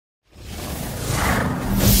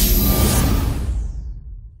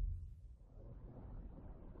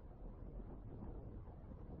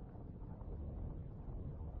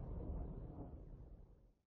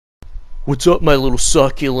What's up, my little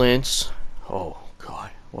succulents? Oh,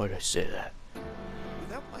 God. Why did I say that?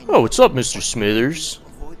 Oh, what's up, Mr. Smithers?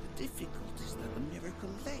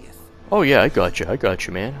 Oh, yeah, I got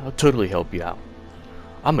you, man. I'll totally help you out.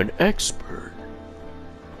 I'm an expert.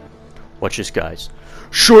 Watch this, guys.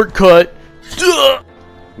 Shortcut! Duh!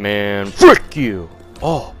 Man, frick you!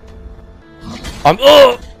 Oh.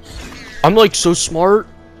 I'm like so smart.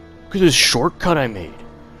 Look at this shortcut I made.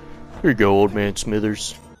 Here you go, old man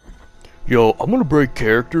Smithers. Yo, I'm gonna break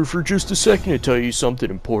character for just a second to tell you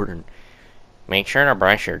something important. Make sure to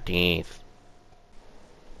brush your teeth.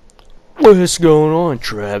 What's going on,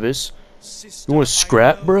 Travis? You wanna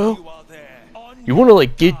scrap, bro? You wanna,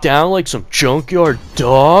 like, get down like some junkyard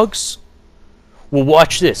dogs? Well,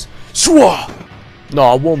 watch this. Swah! No,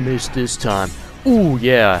 I won't miss this time. Ooh,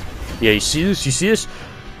 yeah. Yeah, you see this? You see this?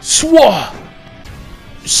 Swah!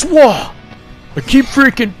 Swah! I keep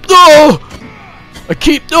freaking...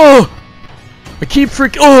 I keep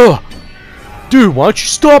freaking... Dude, why don't you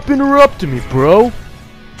stop interrupting me, bro?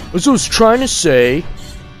 As I was trying to say,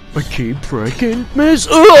 I keep freaking miss...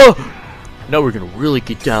 Now we're gonna really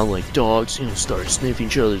get down like dogs, you know, start sniffing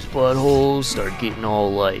each other's buttholes, start getting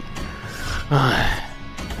all like...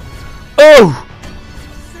 Oh!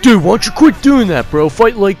 Dude, why don't you quit doing that, bro?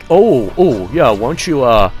 Fight like... Oh, yeah, why don't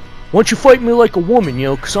you fight me like a woman, you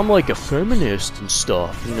know, because I'm like a feminist and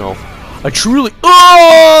stuff, you know. I truly...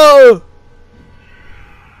 Oh!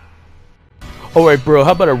 Alright, bro,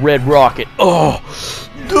 how about a red rocket? Oh!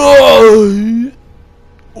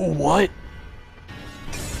 What?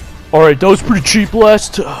 Alright, that was pretty cheap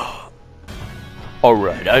last time.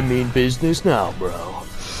 Alright, I mean business now, bro.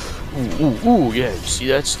 Ooh, yeah, you see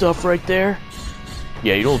that stuff right there?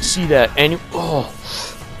 Yeah, you don't see that any... Oh,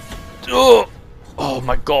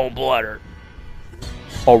 my gallbladder.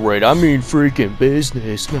 Alright, I mean freaking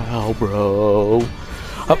business now, bro.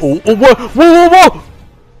 Whoa!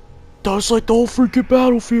 That was like the whole freaking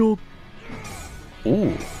battlefield.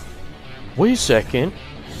 Ooh. Wait a second.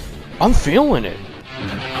 I'm feeling it.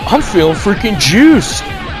 I'm feeling freaking juiced.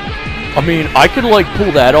 I mean, I could like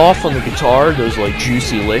pull that off on the guitar, those like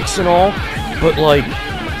juicy licks and all, but like,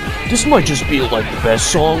 this might just be like the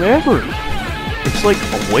best song ever. It's like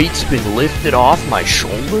a weight's been lifted off my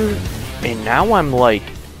shoulder, and now I'm like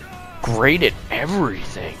great at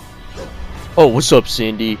everything. Oh, what's up,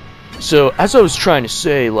 Cindy? So, as I was trying to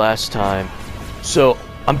say last time, so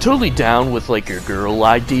I'm totally down with like your girl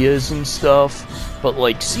ideas and stuff, but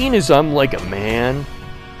like seeing as I'm like a man,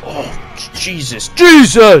 oh, Jesus! Put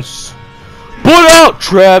out,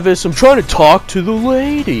 Travis! I'm trying to talk to the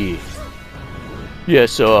lady! Yeah,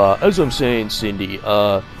 so, as I'm saying, Cindy,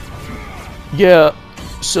 yeah,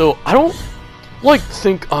 so, I don't, like,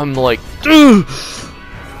 think I'm, like,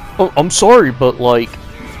 I'm sorry, but, like,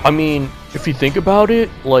 I mean, if you think about it,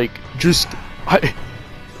 like, just, I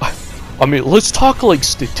mean, let's talk, like,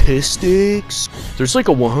 statistics. There's, like,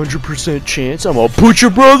 a 100% chance I'm gonna put your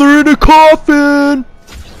brother in a coffin!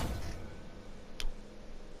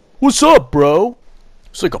 What's up, bro?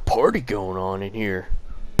 It's like a party going on in here.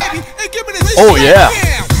 Oh, yeah.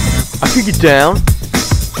 I can get down.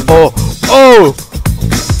 Oh!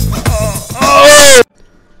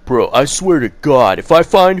 Bro, I swear to God, if I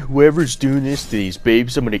find whoever's doing this to these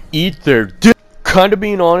babes, I'm gonna eat their dick. Kinda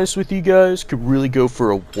being honest with you guys, could really go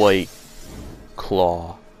for a white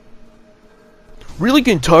claw. Really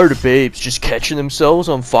getting tired of babes just catching themselves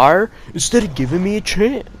on fire instead of giving me a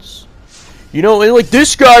chance. You know, and like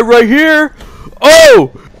this guy right here.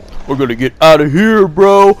 Oh! We're gonna get out of here,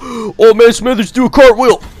 bro. Old man Smithers, do a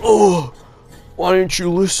cartwheel. Oh! Why didn't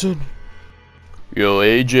you listen? Yo,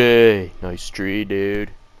 AJ. Nice tree,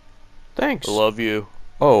 dude. Thanks. I love you.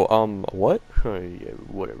 Oh, what? Yeah,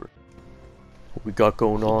 whatever. What we got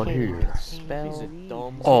going on here?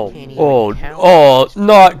 Oh,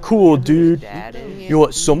 not cool, dude. You know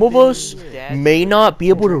what, some of us may not be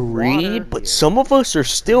able to read, but some of us are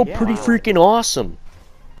still pretty freaking awesome.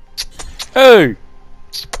 Hey!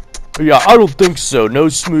 Yeah, I don't think so. No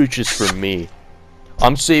smooches from me.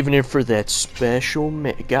 I'm saving it for that special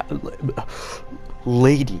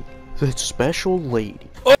lady. That special lady.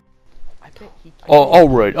 Oh,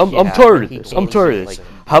 alright. I'm tired of this. I'm tired of this.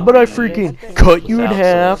 How about I freaking cut you in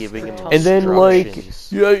half, and then, like,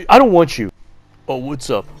 yeah, I don't want you. Oh, what's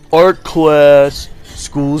up? Art class.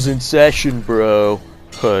 School's in session, bro.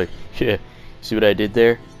 Yeah. See what I did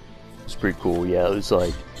there? It's pretty cool. Yeah, it was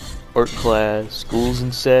like, art class, school's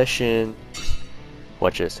in session.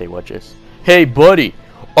 Watch this. Hey, watch this. Hey, buddy.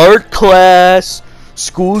 Art class,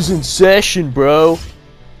 school's in session, bro.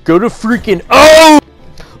 Go to freaking... Oh!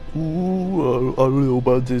 Ooh, I don't know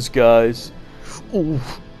about this, guys. Ooh.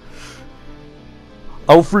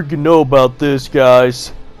 I don't freaking know about this,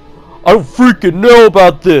 guys. I don't freaking know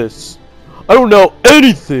about this. I don't know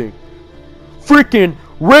anything. Freaking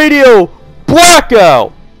radio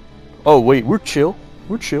blackout. Oh, wait, we're chill.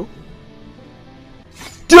 We're chill.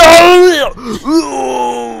 Well,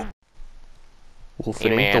 if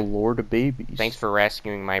it ain't the Lord of Babies. Thanks for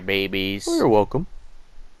rescuing my babies. Oh, you're welcome.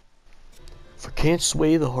 If I can't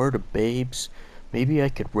sway the heart of babes, maybe I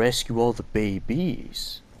could rescue all the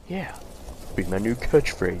babies. Yeah, be my new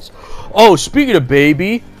catchphrase. Oh, speaking of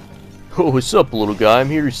baby. Oh, what's up, little guy? I'm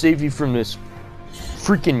here to save you from this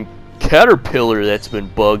freaking caterpillar that's been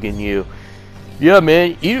bugging you. Yeah,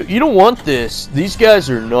 man, you don't want this. These guys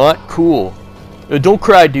are not cool. Don't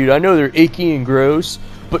cry, dude. I know they're achy and gross,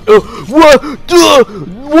 but what? What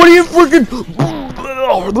are you freaking?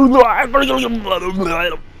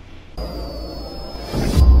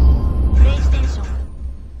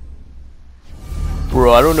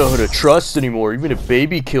 Bro, I don't know who to trust anymore. Even if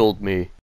baby killed me.